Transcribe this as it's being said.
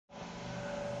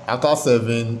After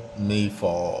serving me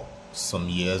for some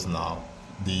years now,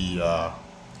 the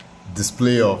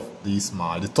display of this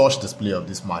the touch display of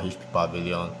this my HP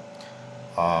Pavilion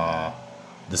uh,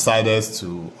 decided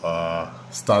to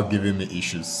start giving me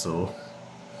issues. So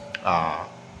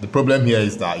the problem here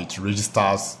is that it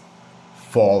registers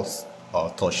false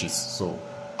touches. So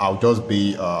I'll just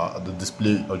be the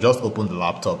display. I'll just open the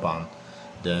laptop and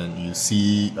then you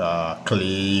see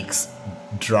clicks,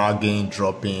 dragging,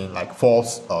 dropping, like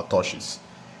false touches.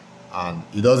 And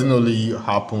it doesn't only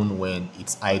happen when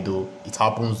it's idle, it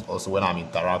happens also when I'm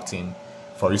interacting,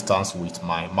 for instance, with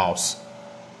my mouse.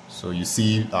 So you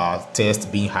see tests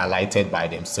being highlighted by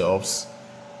themselves,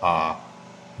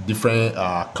 different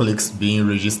clicks being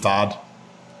registered.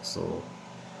 So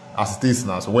as it is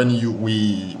now, so when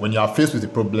you are faced with a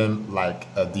problem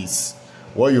like this,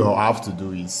 what you have to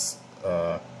do is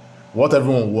what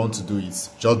everyone wants to do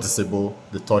is just disable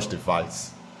the touch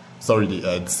device. Sorry,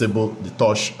 disable the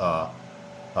touch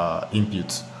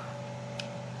input.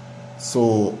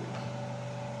 So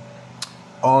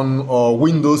on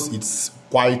Windows, it's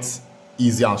quite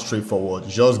easy and straightforward.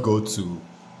 You just go to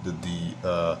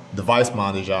the device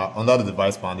manager. Under the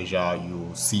device manager, you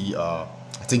see I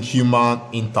think human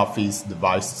interface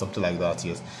device, something like that.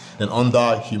 Yes. Then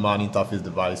under human interface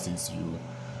devices, you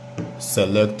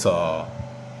select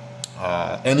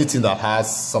anything that has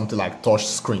something like touch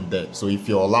screen there. So if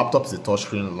your laptop is a touch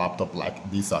screen laptop like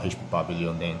this HP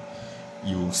Pavilion, then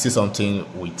you see something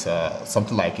with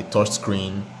something like a touch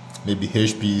screen, maybe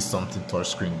HP something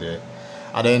touch screen there,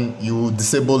 and then you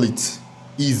disable it.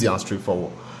 Easy and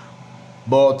straightforward.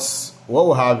 But what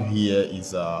we have here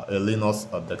is a Linux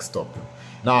desktop.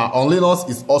 Now on Linux,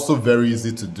 it's also very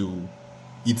easy to do.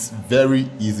 It's very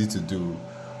easy to do,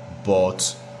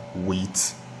 but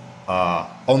with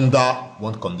under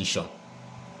one condition,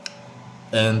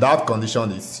 and that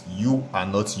condition is you are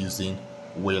not using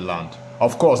Wayland.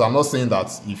 Of course, I'm not saying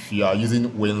that if you are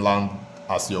using Wayland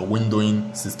as your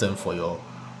windowing system for your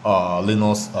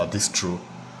Linux distro,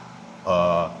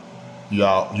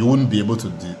 you wouldn't be able to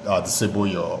disable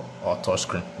your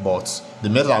touchscreen. But the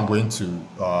method I'm going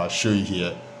to show you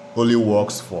here only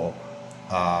works for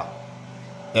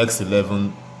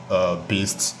X11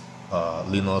 based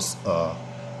Linux.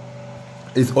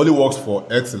 It only works for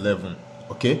X11.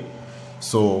 Okay,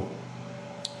 so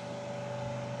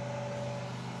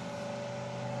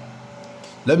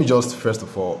let me just first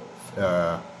of all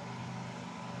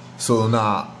so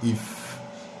now if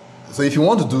you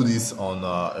want to do this on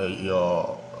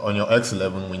your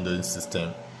X11 Windows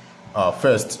system,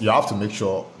 first you have to make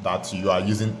sure that you are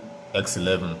using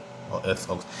X11 or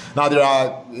Xbox. Now there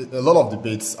are a lot of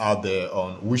debates out there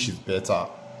on which is better.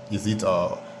 Is it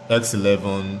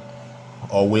X11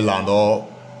 or Wayland, or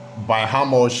by how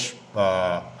much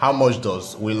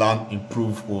does Wayland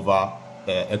improve over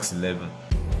X11?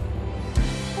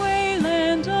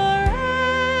 Wayland or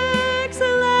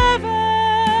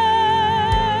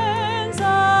X11's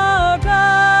our go.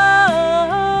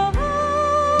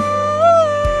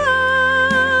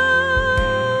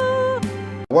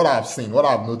 What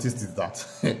I've noticed is that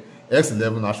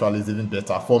X11 actually is even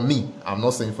better for me. I'm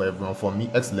not saying for everyone. For me,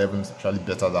 X11 is actually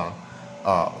better than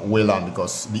Wayland,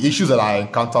 because the issues that I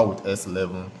encounter with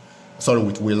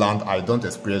with Wayland, I don't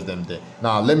experience them there.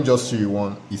 Now let me just show you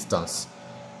one instance.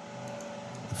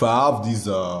 If I have this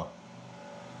look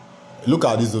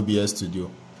at this OBS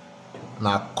Studio.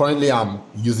 Now currently I'm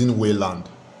using Wayland,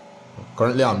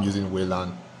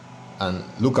 and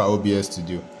look at OBS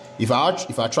Studio. If I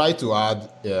try to add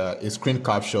a screen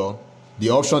capture, the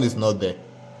option is not there.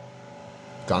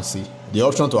 You can see the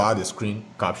option to add a screen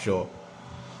capture,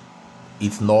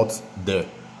 it's not there.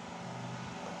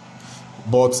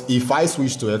 But if I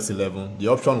switch to X11, the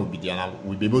option will be there, and I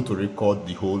will be able to record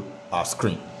the whole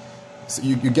screen. So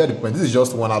you get the point. This is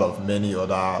just one out of many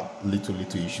other little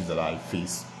issues that I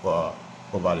face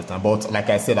over the time. But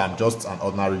like I said, I'm just an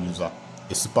ordinary user.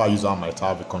 A super user might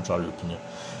have a contrary opinion.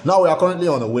 Now we are currently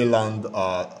on a Wayland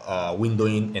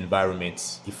windowing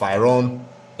environment. If I run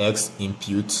x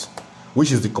input,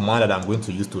 which is the command that I'm going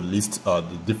to use to list the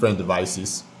different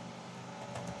devices,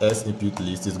 S input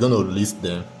list is going to list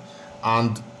them,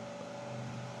 and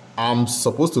I'm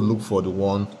supposed to look for the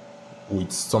one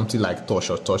with something like touch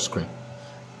or touch screen.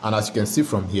 And as you can see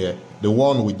from here, the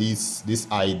one with this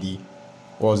ID,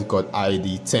 what was it called,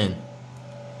 ID 10,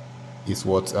 is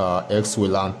what X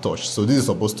Wayland touch. So this is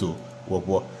supposed to work.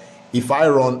 Well, if I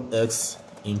run X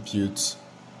input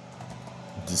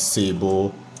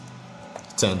disable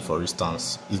 10 for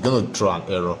instance, it's going to throw an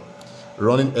error.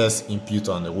 Running S input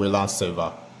on the Wayland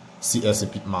server, see S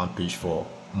input man page for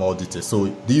more details. So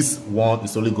this one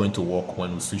is only going to work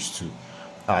when we switch to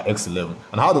X11.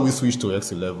 And how do we switch to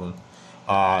X11?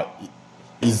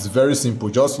 It's very simple.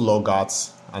 Just log out,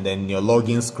 and then your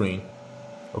login screen.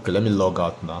 Okay, let me log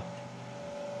out now.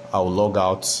 I'll log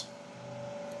out,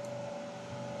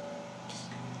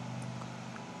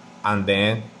 and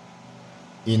then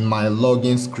in my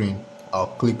login screen, I'll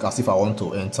click as if I want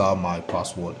to enter my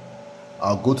password.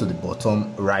 I'll go to the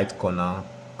bottom right corner,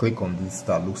 click on this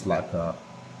that looks like a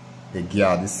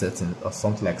gear, this setting or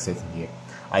something like setting here,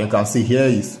 and you can see here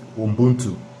is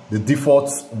Ubuntu. The default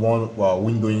one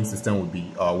windowing system would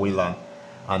be Wayland,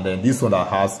 and then this one that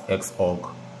has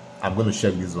Xorg. I'm going to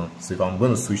check this one. So if I'm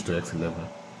going to switch to X11,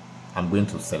 I'm going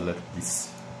to select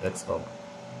this Xorg.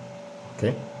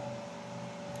 Okay,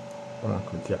 come on,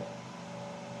 click here,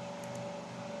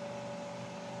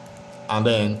 and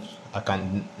then I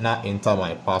can now enter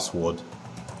my password.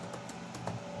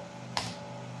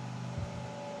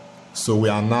 So we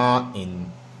are now in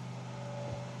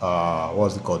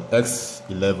what's it called,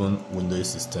 X11 Windows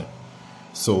system.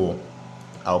 So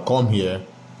I'll come here,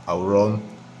 I'll run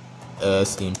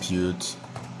input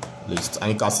list,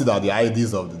 and you can see that the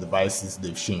IDs of the devices,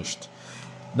 they've changed.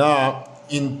 Now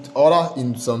in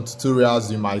some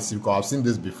tutorials you might see, because I've seen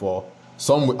this before,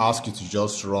 some will ask you to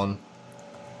just run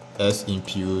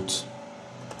input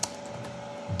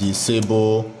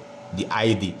disable the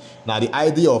ID. Now the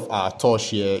ID of our touch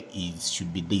here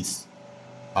should be this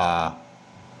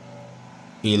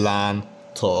Elan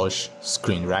touch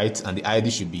screen, right? And the ID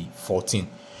should be 14.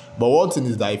 But one thing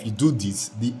is that if you do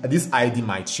this, this ID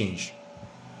might change.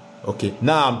 Okay,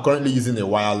 now I'm currently using a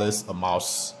wireless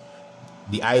mouse.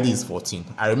 The ID is 14.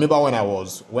 I remember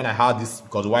when I had this,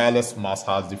 because wireless mouse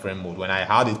has different mode. When I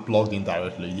had it plugged in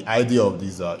directly, the ID of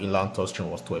this Elan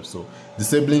touchscreen was 12. So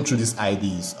disabling through this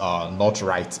ID is not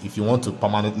right if you want to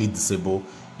permanently disable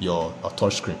your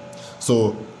touchscreen.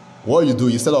 So what you do,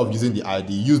 instead of using the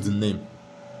ID, use the name.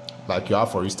 Like you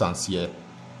have, for instance, here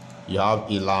you have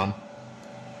Elan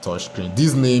touchscreen.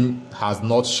 This name has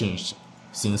not changed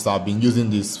since I've been using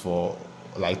this for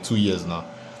like 2 years now.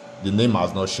 The name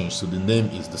has not changed, so the name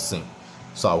is the same.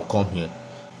 So I'll come here,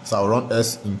 so I'll run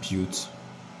input.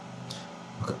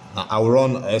 Okay, now I'll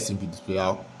run input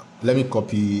display. Let me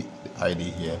copy the ID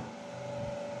here,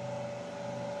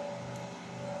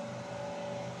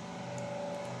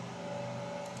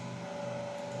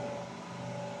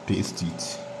 paste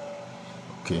it.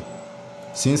 Okay,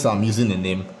 since I'm using a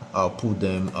name, I'll put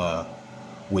them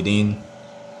within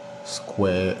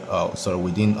square,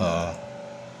 within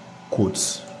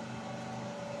quotes.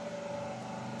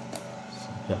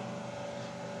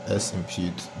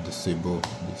 Input disable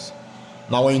this.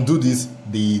 Now when you do this,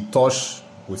 the touch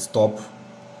will stop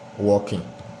working.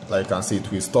 Like you can see,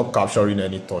 it will stop capturing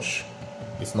any touch.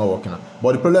 It's not working now.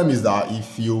 But the problem is that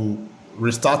if you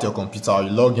restart your computer, you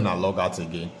log in and log out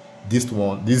again, your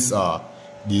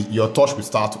touch will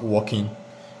start working.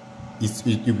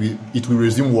 It will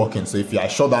resume working. So if I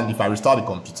restart the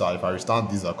computer, if I restart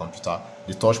this computer,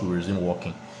 the touch will resume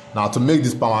working. Now to make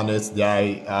this permanent,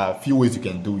 there are a few ways you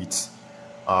can do it.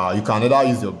 You can either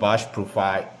use your bash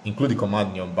profile, include the command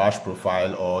in your bash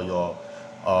profile or your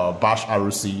bash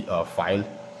ROC file,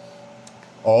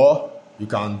 or you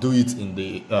can do it in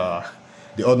the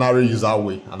ordinary user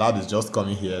way, and that is just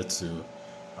coming here to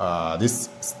this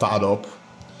startup.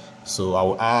 So I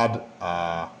will add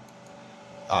a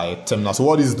terminal. So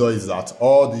what this does is that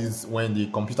all these, when you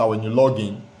log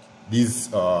in, these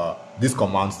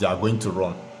commands, they are going to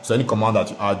run. So any command that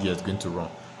you add here is going to run.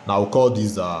 Now we'll call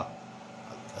these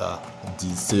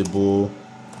disable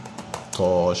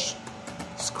touch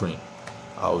screen.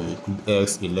 I will include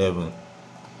X11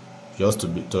 just to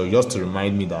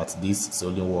remind me that this is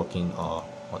only working on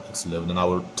X11. Then I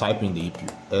will type in the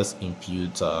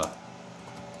input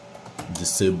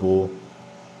disable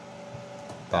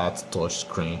that touch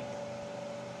screen.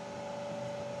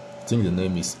 I think the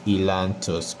name is Elan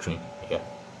touch screen. Yeah,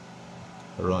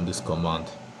 run this command.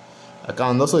 I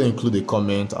can also include a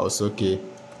comment. I will say, okay,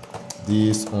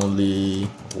 this only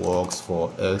works for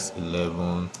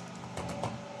X11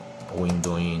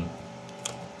 windowing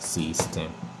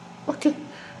system. Okay,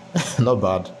 not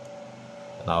bad.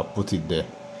 And I'll put it there.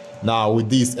 Now with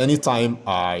this, anytime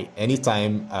I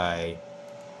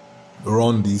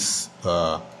run this,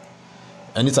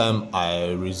 anytime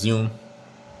I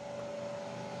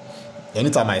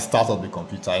start up the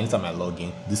computer, anytime I log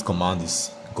in, this command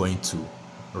is going to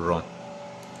run.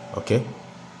 Okay,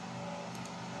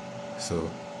 so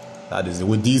that is it.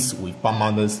 With this, we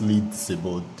permanently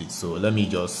disabled this. So let me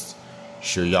just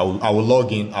show you. I will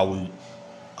log in, I will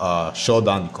shut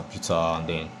down the computer and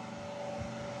then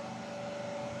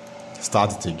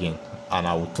start it again, and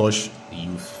I will touch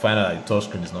you find out that the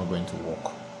touchscreen is not going to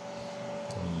work.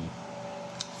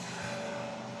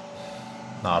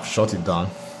 Now I've shut it down.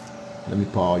 Let me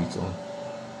power it on.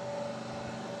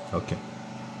 Okay.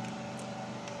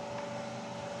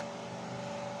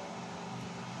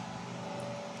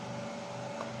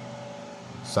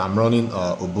 So I'm running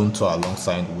Ubuntu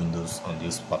alongside Windows on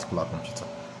this particular computer.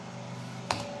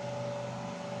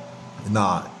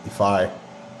 Now, if I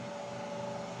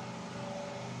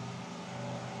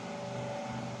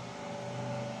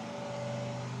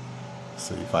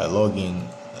log in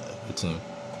everything,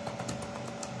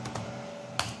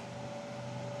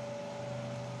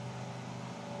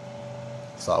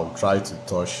 so I'll try to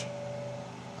touch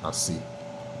and see. You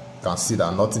can see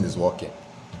that nothing is working.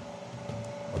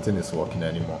 Nothing is working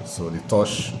anymore. So the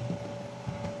touch,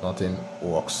 nothing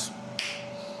works.